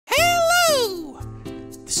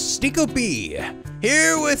NicoB,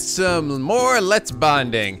 here with some more Let's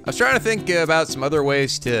Bonding. I was trying to think about some other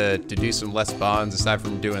ways to do some Let's Bonds aside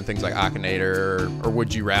from doing things like Akinator or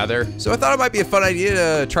Would You Rather. So I thought it might be a fun idea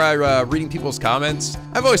to try reading people's comments.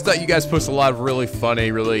 I've always thought you guys post a lot of really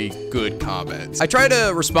funny, really good comments. I try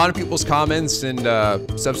to respond to people's comments in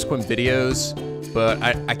subsequent videos, but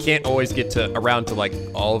I can't always get around to like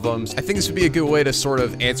all of them. I think this would be a good way to sort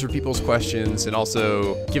of answer people's questions and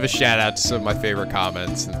also give a shout out to some of my favorite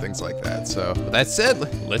comments and things like that. So with that said,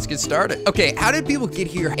 let's get started. Okay, how did people get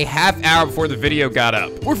here a half hour before the video got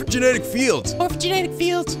up? Morphogenetic fields. Morphogenetic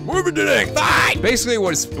fields. Morphogenetic. Fine. Basically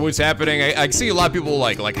what's happening, I see a lot of people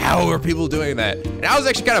like how are people doing that? And I was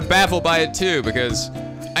actually kind of baffled by it too, because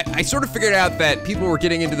I sort of figured out that people were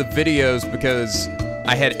getting into the videos because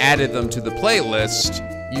I had added them to the playlist,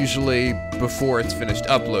 usually before it's finished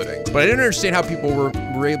uploading. But I didn't understand how people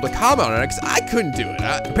were able to comment on it, because I couldn't do it.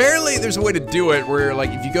 Apparently there's a way to do it where like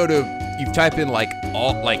if you type in like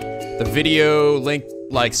the video link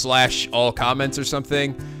like / all comments or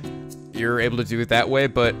something, you're able to do it that way,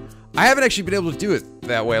 but I haven't actually been able to do it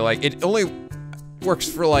that way. Like it only works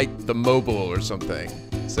for like the mobile or something.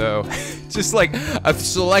 So just like a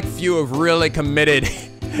select few of really committed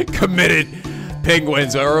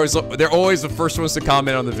penguins they're always the first ones to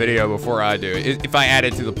comment on the video before I do, if I add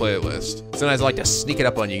it to the playlist. Sometimes I like to sneak it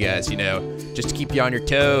up on you guys, you know, just to keep you on your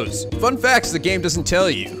toes. Fun facts the game doesn't tell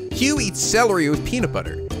you. Hugh eats celery with peanut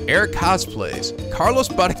butter. Eric cosplays. Carlos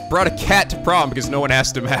brought a cat to prom because no one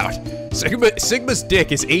asked him out. Sigma's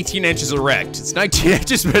dick is 18 inches erect. It's 19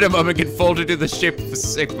 inches minimum and can fold into the shape of a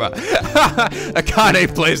Sigma.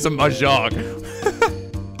 Akane plays the mahjong.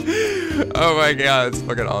 Oh my god, that's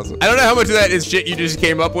fucking awesome. I don't know how much of that is shit you just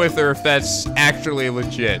came up with or if that's actually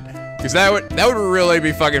legit. Because that would really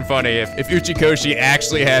be fucking funny if Uchikoshi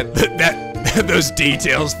actually had those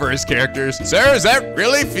details for his characters. Sir, does that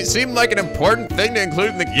really seem like an important thing to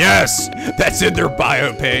include in the— Yes! That's in their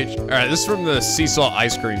bio page. Alright, this is from the Seesaw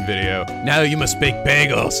ice cream video. Now you must bake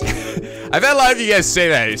bagels. I've had a lot of you guys say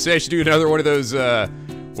that. You say I should do another one of those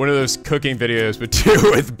cooking videos, but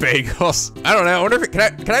two with bagels. I don't know. I wonder if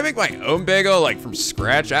can I make my own bagel like from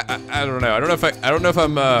scratch? I don't know. I don't know if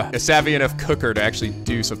I'm a savvy enough cooker to actually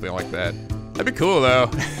do something like that. That'd be cool though.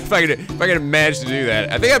 if I could manage to do that.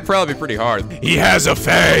 I think that'd probably be pretty hard. He has a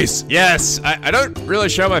face. Yes. I don't really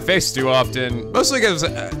show my face too often, mostly because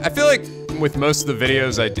I feel like with most of the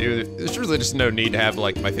videos I do, there's really just no need to have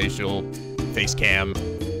like my face cam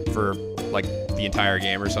for like the entire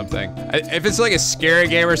game or something. If it's like a scary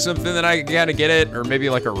game or something, then I gotta get it, or maybe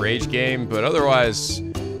like a rage game, but otherwise,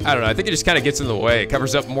 I don't know, I think it just kind of gets in the way. It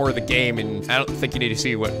covers up more of the game, and I don't think you need to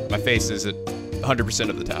see what my face is at 100%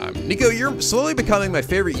 of the time. Nico, you're slowly becoming my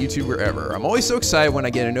favorite YouTuber ever. I'm always so excited when I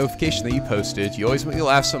get a notification that you posted. You always make me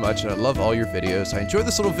laugh so much, and I love all your videos. I enjoyed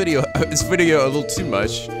this video a little too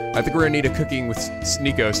much. I think we're gonna need a cooking with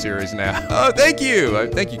Nico series now. Oh, thank you.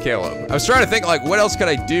 Thank you, Caleb. I was trying to think like, what else could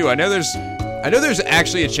I do? I know there's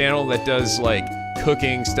actually a channel that does like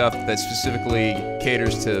cooking stuff that specifically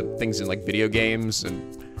caters to things in like video games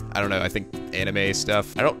and I don't know, I think anime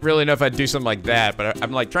stuff. I don't really know if I'd do something like that, but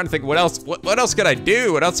I'm like trying to think what else could I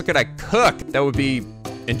do? What else could I cook that would be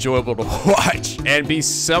enjoyable to watch and be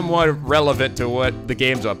somewhat relevant to what the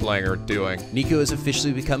games I'm playing are doing. Nico has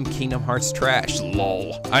officially become Kingdom Hearts trash,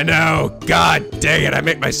 lol. I know, god dang it, I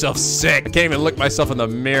make myself sick. I can't even look myself in the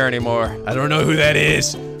mirror anymore. I don't know who that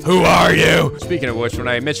is. Who are you? Speaking of which, when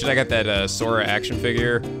I mentioned I got that Sora action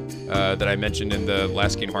figure that I mentioned in the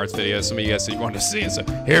last Kingdom Hearts video, some of you guys said you wanted to see it, so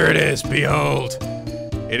here it is, behold.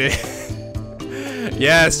 It is.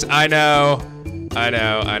 Yes, I know.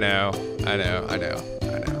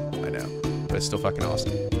 But it's still fucking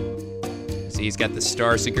awesome. See, he's got the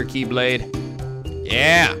Star Seeker Keyblade.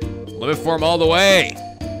 Yeah, limit form all the way.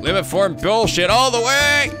 Limit form bullshit all the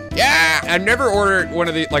way. Yeah, I've never ordered one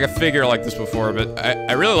of the like a figure like this before, but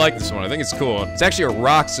I really like this one. I think it's cool. It's actually a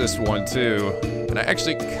Roxas one too, and I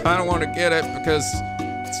actually kind of want to get it because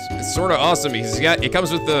it's sort of awesome. It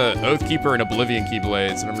comes with the Oathkeeper and Oblivion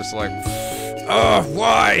Keyblades, and I'm just like, oh,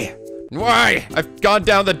 why? Why? I've gone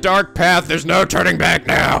down the dark path. There's no turning back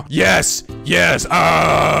now. Yes. Blah.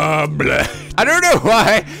 I don't know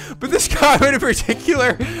why, but this comment in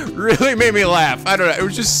particular really made me laugh. I don't know. It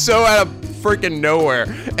was just so out of freaking nowhere. I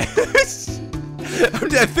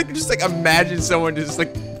think just like imagine someone just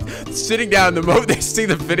like sitting down the moment they see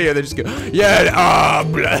the video, they just go, yeah,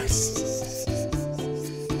 blah.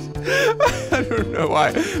 I don't know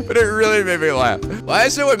why, but it really made me laugh. Well, I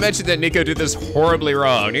also mentioned that Nico did this horribly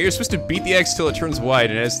wrong. You're supposed to beat the eggs till it turns white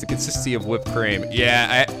and it has the consistency of whipped cream.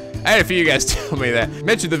 Yeah, I had a few of you guys tell me that. I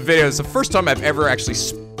mentioned the video, it's the first time I've ever actually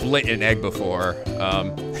split an egg before,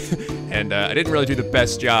 and I didn't really do the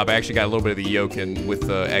best job. I actually got a little bit of the yolk in with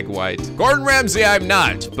the egg white. Gordon Ramsay, I'm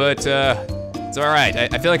not, but it's all right.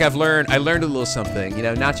 I feel like I learned a little something, you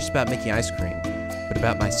know, not just about making ice cream, but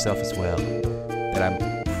about myself as well. That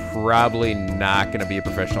I'm probably not gonna be a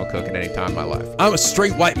professional cook at any time in my life. I'm a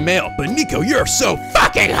straight white male, but Nico, you're so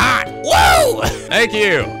fucking hot! Woo! Thank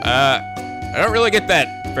you. I don't really get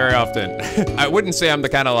that very often. I wouldn't say I'm the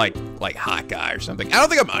kind of like hot guy or something. I don't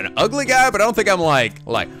think I'm an ugly guy, but I don't think I'm like,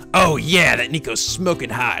 oh yeah, that Nico's smoking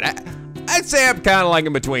hot. I'd say I'm kind of like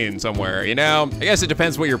in between somewhere, you know? I guess it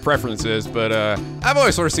depends what your preference is, but I've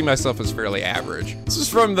always sort of seen myself as fairly average. This is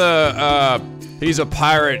from the, he's a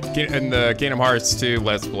pirate in the Kingdom Hearts 2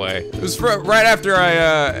 Let's Play. It was right after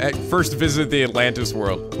I first visited the Atlantis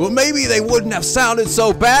world. Well, maybe they wouldn't have sounded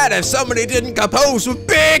so bad if somebody didn't compose with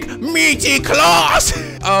big, meaty claws.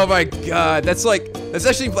 Oh my God, that's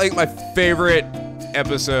actually like my favorite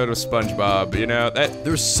episode of SpongeBob, you know?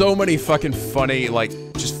 There's so many fucking funny, like,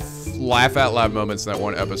 just laugh out loud moments in that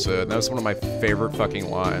one episode. And that was one of my favorite fucking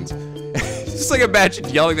lines. Just like imagine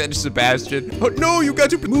yelling that to Sebastian. Oh no, you got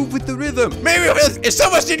to move with the rhythm. Maybe if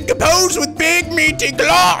someone didn't compose with big meaty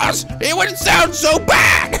claws, it wouldn't sound so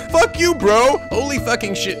bad. Fuck you, bro. Holy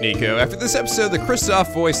fucking shit, Nico. After this episode, the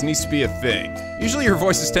Kristoff voice needs to be a thing. Usually your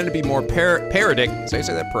voices tend to be more parodic, so you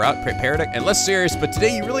say that, parodic, and less serious, but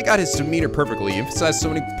today you really got his demeanor perfectly. You emphasized so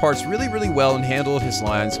many parts really, really well and handled his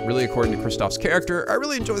lines really according to Kristoff's character. I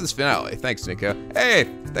really enjoyed this finale. Thanks, Nico. Hey,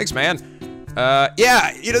 thanks, man.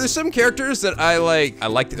 Yeah, you know, there's some characters that I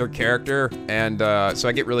like their character, and so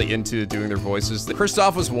I get really into doing their voices.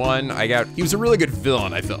 Kristoff was one. He was a really good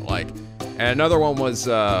villain, I felt like. And another one was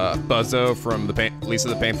Buzzo from Lisa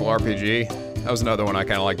the Painful RPG. That was another one I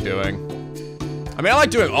kind of like doing. I mean, I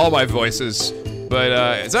like doing all my voices,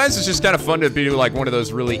 but sometimes it's just kind of fun to be like one of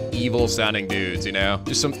those really evil sounding dudes, you know?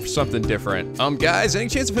 Just something different. Guys, any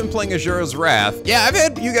chance of him playing Azure's Wrath? Yeah, I've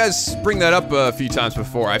had you guys bring that up a few times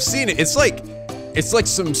before. I've seen it. It's like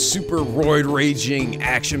some super roid raging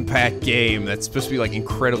action-packed game that's supposed to be like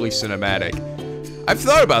incredibly cinematic. I've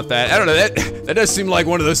thought about that. I don't know, that does seem like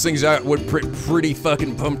one of those things I would pretty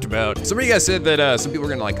fucking pumped about. Some of you guys said that some people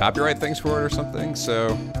were gonna like copyright things for it or something,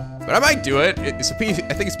 so. But I might do it. I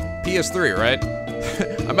think it's PS3, right?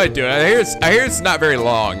 I might do it. I hear it's not very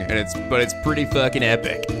long, but it's pretty fucking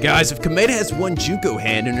epic. Guys, if Kameda has one Junko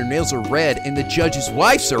hand and her nails are red and the judge's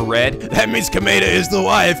wife's are red, that means Kameda is the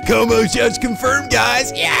wife. Como judge confirmed,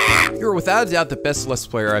 guys. Yeah! You're without a doubt the best Let's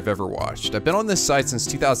Player I've ever watched. I've been on this site since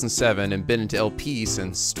 2007 and been into LP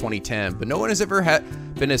since 2010, but no one has ever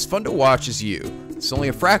been as fun to watch as you. It's only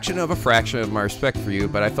a fraction of my respect for you,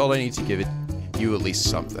 but I felt I need to give it you at least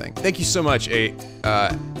something. Thank you so much,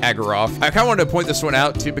 AKUROKU. I kind of wanted to point this one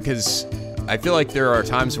out too because I feel like there are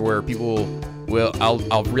times where people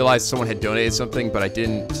I'll realize someone had donated something, but I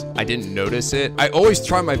didn't notice it. I always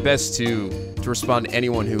try my best to respond to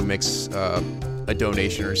anyone who makes a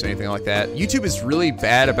donation or anything like that. YouTube is really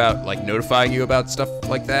bad about like notifying you about stuff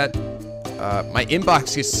like that. My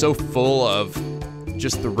inbox gets so full of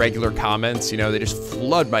just the regular comments, you know, they just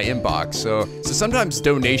flood my inbox. So sometimes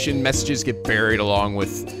donation messages get buried along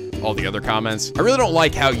with all the other comments. I really don't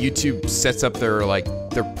like how YouTube sets up their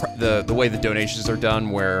the way the donations are done,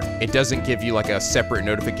 where it doesn't give you like a separate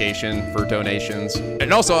notification for donations.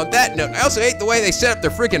 And also on that note, I also hate the way they set up their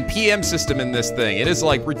freaking PM system in this thing. It is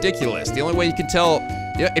like ridiculous. The only way you can tell,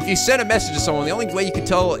 you know, if you send a message to someone, the only way you can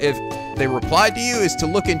tell if they replied to you is to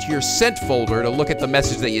look into your sent folder to look at the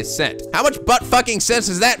message that you sent. How much butt fucking sense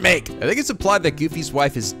does that make? I think it's implied that Goofy's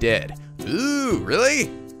wife is dead. Ooh,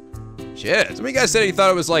 really? Shit. Some of you guys said you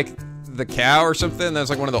thought it was like the cow or something. That was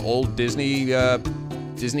like one of the old Disney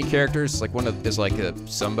characters. Like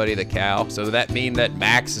somebody the cow. So does that mean that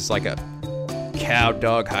Max is like a cow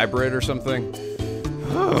dog hybrid or something?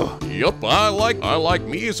 Yup, I like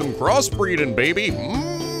me some crossbreeding, baby.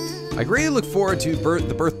 I greatly look forward to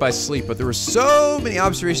the Birth by Sleep, but there were so many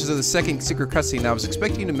observations of the second secret cutscene that I was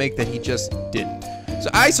expecting to make that he just didn't. So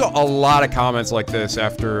I saw a lot of comments like this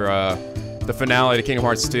after the finale to Kingdom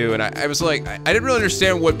Hearts 2, and I was like, I didn't really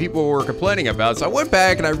understand what people were complaining about, so I went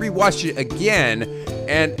back and I rewatched it again,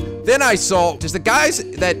 and then I saw just the guys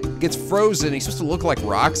that gets frozen, he's supposed to look like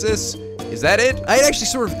Roxas. Is that it? I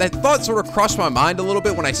actually that thought sort of crossed my mind a little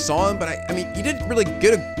bit when I saw him, but I mean, you didn't really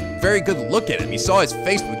get a very good look at him. You saw his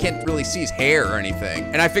face, but we can't really see his hair or anything.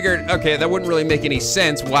 And I figured, okay, that wouldn't really make any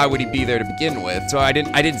sense. Why would he be there to begin with? So I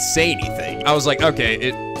didn't say anything. I was like,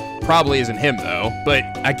 okay, probably isn't him though, but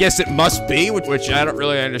I guess it must be, which I don't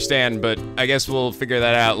really understand, but I guess we'll figure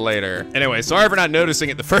that out later. Anyway, sorry for not noticing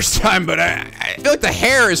it the first time, but I feel like the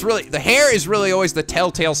hair is really always the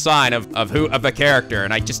telltale sign of a character,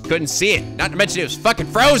 and I just couldn't see it. Not to mention it was fucking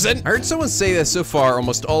frozen. I heard someone say that so far,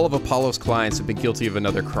 almost all of Apollo's clients have been guilty of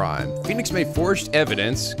another crime. Phoenix made forged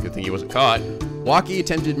evidence, good thing he wasn't caught. Waki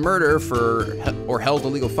attempted murder or held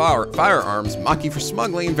illegal firearms, Maki for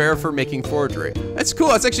smuggling, and Vera for making forgery. That's cool,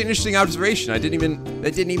 that's actually an interesting observation. That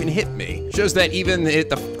didn't even hit me. Shows that even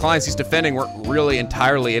the clients he's defending weren't really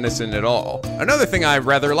entirely innocent at all. Another thing I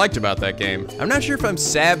rather liked about that game, I'm not sure if I'm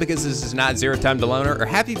sad because this is not Zero Time to Loner, or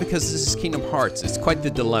happy because this is Kingdom Hearts. It's quite the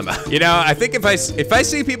dilemma. You know, I think if I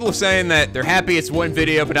see people saying that they're happy it's one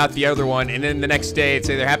video but not the other one, and then the next day they'd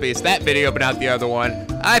say they're happy it's that video but not the other one,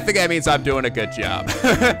 I think that means I'm doing a good job.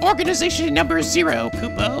 Organization number 0,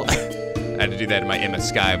 Kupo. I had to do that in my Emma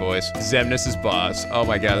Sky voice. Xemnas is boss. Oh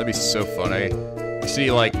my god, that'd be so funny. You see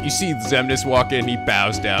Xemnas walk in, he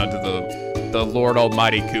bows down to the Lord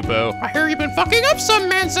Almighty Kupo. I hear you've been fucking up some,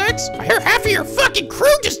 man, Six. I hear half of your fucking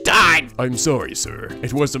crew just died. I'm sorry, sir.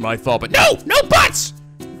 It wasn't my fault, but No buts!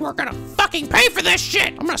 You are gonna fucking pay for this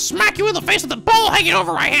shit. I'm gonna smack you in the face with a bowl hanging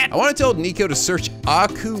over my head. I want to tell Nico to search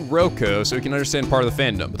AKUROKU so he can understand part of the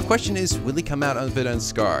fandom. But the question is, will he come out of it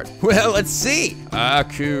unscarred? Well, let's see.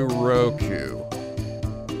 AKUROKU.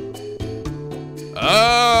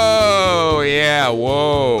 Oh, yeah,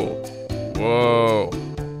 whoa.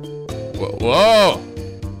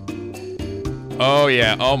 Oh,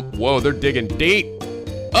 yeah, whoa, they're digging deep.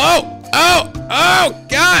 Oh,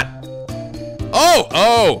 God.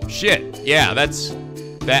 Oh, shit. Yeah, no,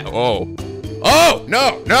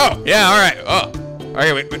 yeah, all right.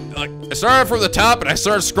 Okay, wait, like, I started from the top and I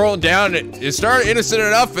started scrolling down and it started innocent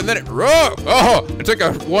enough and then it took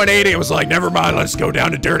a 180. It was like, never mind, let's go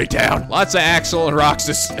down to Dirty Town. Lots of Axel and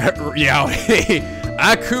Roxas reality.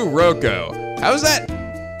 AKUROKU. How's that?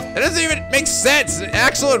 That doesn't even make sense.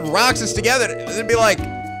 Axel and Roxas together, it'd be like,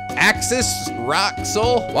 Axis,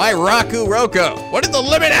 Roxel? Why AKUROKU? What did the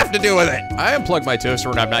limit have to do with it? I unplugged my toaster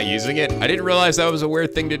when I'm not using it. I didn't realize that was a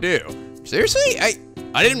weird thing to do. Seriously?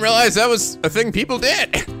 I didn't realize that was a thing people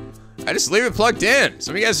did. I just leave it plugged in.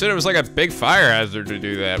 Some of you guys said it was like a big fire hazard to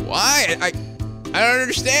do that. Why? I don't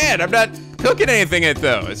understand. I'm not cooking anything in it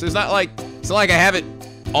though. It's not like I have it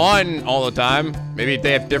on all the time. Maybe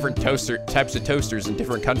they have different types of toasters in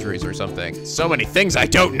different countries or something. So many things I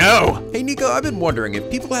don't know. Hey Nico, I've been wondering if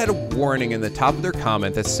people had a warning in the top of their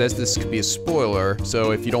comment that says this could be a spoiler,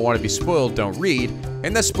 so if you don't want to be spoiled, don't read,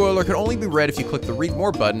 and that spoiler could only be read if you click the read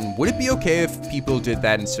more button, would it be okay if people did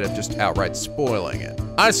that instead of just outright spoiling it?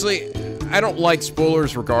 Honestly, I don't like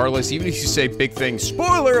spoilers regardless, even if you say big thing,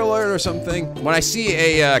 spoiler alert or something. When I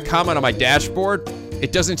see a comment on my dashboard,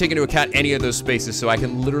 it doesn't take into account any of those spaces, so I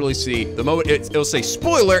can literally see the moment it'll say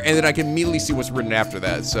spoiler, and then I can immediately see what's written after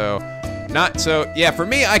that. Yeah, for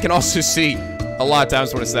me, I can also see a lot of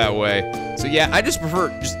times when it's that way. So yeah, I just prefer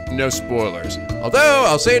just no spoilers. Although,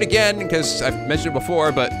 I'll say it again, because I've mentioned it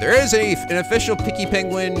before, but there is an official Picky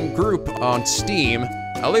Penguin group on Steam.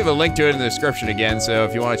 I'll leave a link to it in the description again, so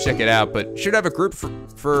if you want to check it out, but should have a group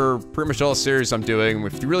for pretty much all the series I'm doing.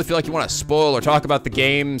 If you really feel like you want to spoil or talk about the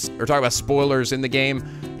games, or talk about spoilers in the game,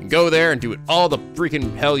 you can go there and do it all the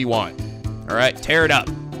freaking hell you want. All right, tear it up.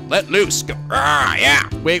 Let loose, go, yeah.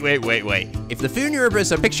 Wait. If the Funya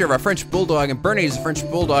is a picture of a French Bulldog and Bernie is a French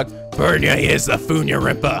Bulldog, Bernie is the Funya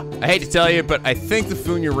Rimpa. I hate to tell you, but I think the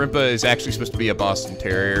Funya Rimpa is actually supposed to be a Boston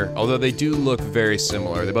Terrier, although they do look very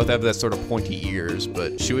similar. They both have that sort of pointy ears,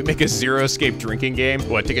 but should we make a Zero Escape drinking game?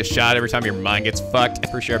 What, take a shot every time your mind gets fucked?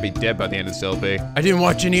 I'm pretty sure I'd be dead by the end of this LP. I didn't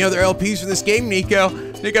watch any other LPs for this game, Nico.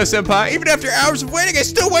 Nico-senpai, even after hours of waiting, I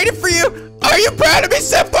still waited for you. Are you proud of me,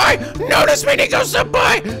 senpai? Notice me,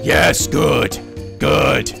 Nico-senpai. Yes, good.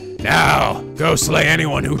 Now, go slay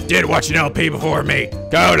anyone who did watch an LP before me.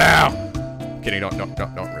 Go now. Kidding, don't really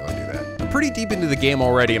do that. I'm pretty deep into the game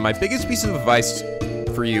already, and my biggest piece of advice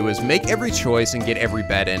for you is make every choice and get every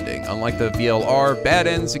bad ending. Unlike the VLR, bad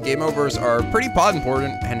ends and game overs are pretty pod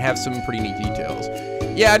important and have some pretty neat details.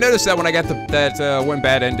 Yeah, I noticed that when I got that one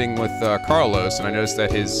bad ending with Carlos, and I noticed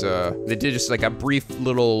that they did just like a brief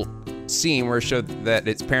little scene where it showed that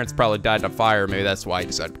its parents probably died in a fire. Maybe that's why he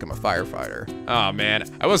decided to become a firefighter. Oh man,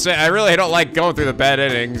 I will say I really don't like going through the bad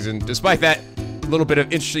endings, and despite that little bit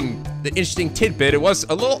of interesting tidbit, it was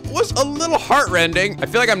a little heartrending. I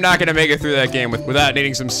feel like I'm not gonna make it through that game without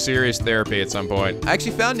needing some serious therapy at some point. I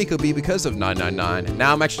actually found NicoB because of 999.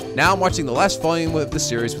 Now I'm watching the last volume of the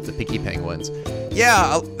series with the Picky Penguins.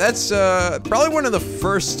 Yeah, that's probably one of the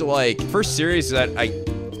first series that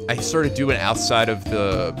I started doing outside of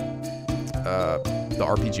the the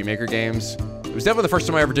RPG Maker games. It was definitely the first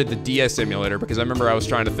time I ever did the DS emulator because I remember I was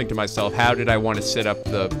trying to think to myself, how did I want to set up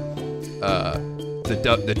the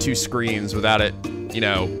two screens without it, you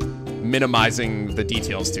know, minimizing the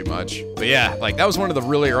details too much. But yeah, like that was one of the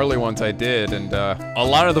really early ones I did, and a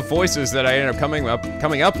lot of the voices that I ended up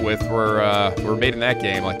coming up with were made in that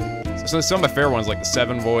game. Like some of my favorite ones, like the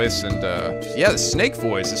Seven voice and yeah, the Snake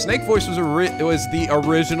voice. The Snake voice was the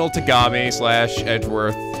original Tagami /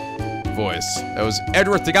 Edgeworth voice. It was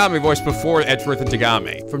Edgeworth Tagami voice before Edgeworth and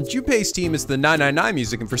Tagami. From Junpei's team, it's the 999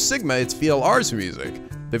 music, and for Sigma, it's VLR's music.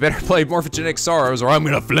 They better play Morphogenic Sorrows or I'm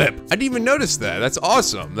gonna flip. I didn't even notice that. That's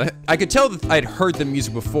awesome. I could tell that I'd heard the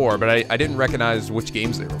music before, but I didn't recognize which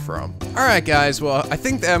games they were from. All right, guys. Well, I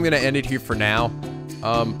think that I'm gonna end it here for now.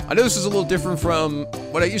 I know this is a little different from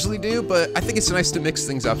what I usually do, but I think it's nice to mix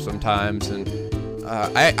things up sometimes, and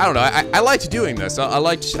I don't know, I liked doing this. I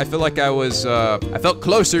feel like I felt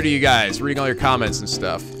closer to you guys reading all your comments and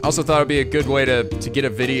stuff. I also thought it'd be a good way to get a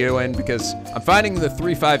video in because I'm finding the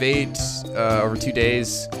 358 over 2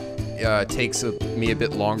 days takes me a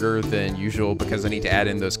bit longer than usual because I need to add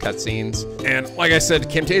in those cutscenes. And like I said,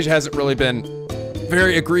 Camtasia hasn't really been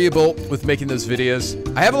very agreeable with making those videos.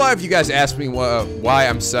 I have a lot of you guys ask me why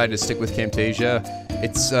I'm deciding to stick with Camtasia.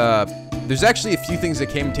 It's there's actually a few things that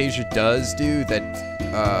Camtasia does do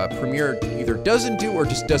that Premiere either doesn't do or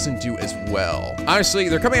just doesn't do as well. Honestly,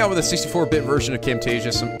 they're coming out with a 64-bit version of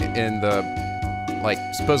Camtasia in the, like,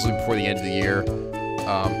 supposedly before the end of the year.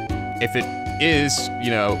 If it is,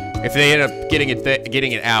 you know, if they end up getting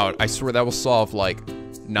it out, I swear that will solve like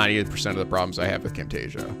 98% of the problems I have with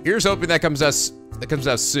Camtasia. Here's hoping that comes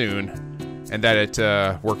out soon. And that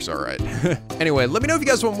it works all right. Anyway, let me know if you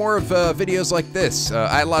guys want more of videos like this.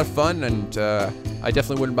 I had a lot of fun, and I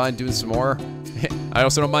definitely wouldn't mind doing some more. I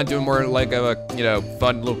also don't mind doing more like a, you know,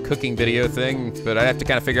 fun little cooking video thing, but I have to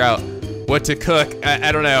kind of figure out what to cook.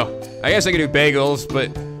 I don't know. I guess I could do bagels, but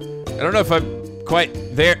I don't know if I'm quite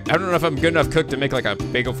there. I don't know if I'm good enough cook to make like a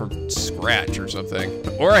bagel from scratch or something.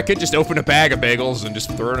 Or I could just open a bag of bagels and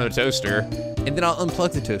just throw it in a toaster. And then I'll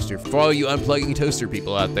unplug the toaster for all you unplugging toaster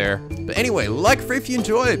people out there. But anyway, like if you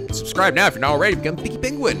enjoyed. Subscribe now if you're not already. Become Picky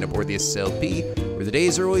Penguin aboard the SLP, where the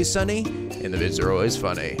days are always sunny and the vids are always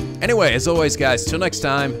funny. Anyway, as always, guys, till next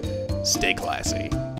time, stay classy.